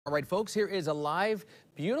All right, folks, here is a live,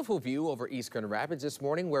 beautiful view over East Grand Rapids this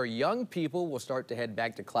morning where young people will start to head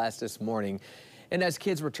back to class this morning. And as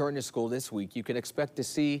kids return to school this week, you can expect to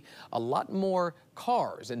see a lot more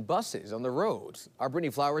cars and buses on the roads. Our Brittany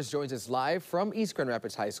Flowers joins us live from East Grand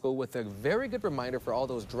Rapids High School with a very good reminder for all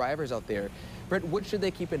those drivers out there. Britt, what should they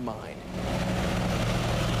keep in mind?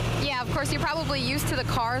 Yeah, of course, you're probably used to the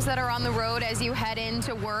cars that are on the road as you head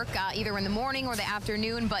into work, either in the morning or the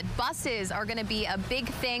afternoon, but buses are going to be a big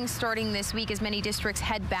thing starting this week as many districts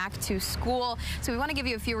head back to school. So we want to give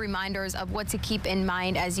you a few reminders of what to keep in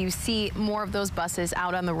mind as you see more of those buses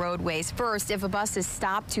out on the roadways. First, if a bus is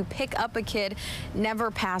stopped to pick up a kid,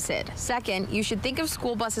 never pass it. Second, you should think of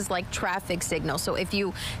school buses like traffic signals. So if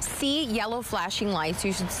you see yellow flashing lights,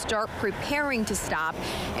 you should start preparing to stop.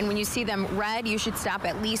 And when you see them red, you should stop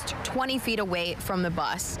at least 20 feet away from the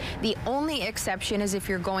bus. The only exception is if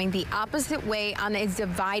you're going the opposite way on a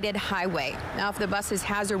divided highway. Now, if the bus's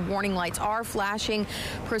hazard warning lights are flashing,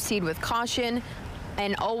 proceed with caution.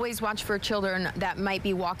 And always watch for children that might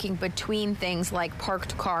be walking between things like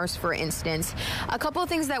parked cars, for instance. A couple of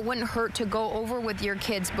things that wouldn't hurt to go over with your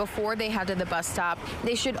kids before they head to the bus stop.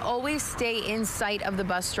 They should always stay in sight of the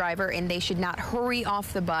bus driver and they should not hurry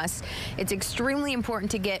off the bus. It's extremely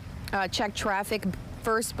important to check traffic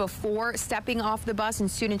first before stepping off the bus, and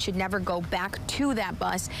students should never go back to that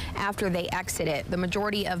bus after they exit it. The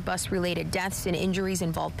majority of bus-related deaths and injuries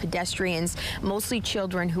involve pedestrians, mostly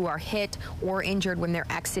children who are hit or injured when they're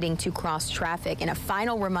exiting to cross traffic. And a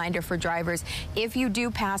final reminder for drivers, if you do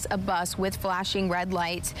pass a bus with flashing red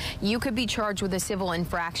lights, you could be charged with a civil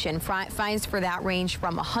infraction. Fines for that range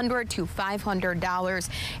from $100 to $500,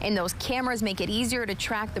 and those cameras make it easier to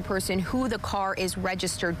track the person who the car is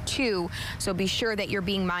registered to, so be sure that you're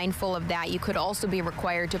being mindful of that. You could also be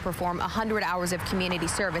required to perform 100 hours of community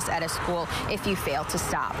service at a school if you fail to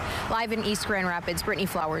stop. Live in East Grand Rapids, Brittany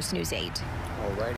Flowers, News 8. All right.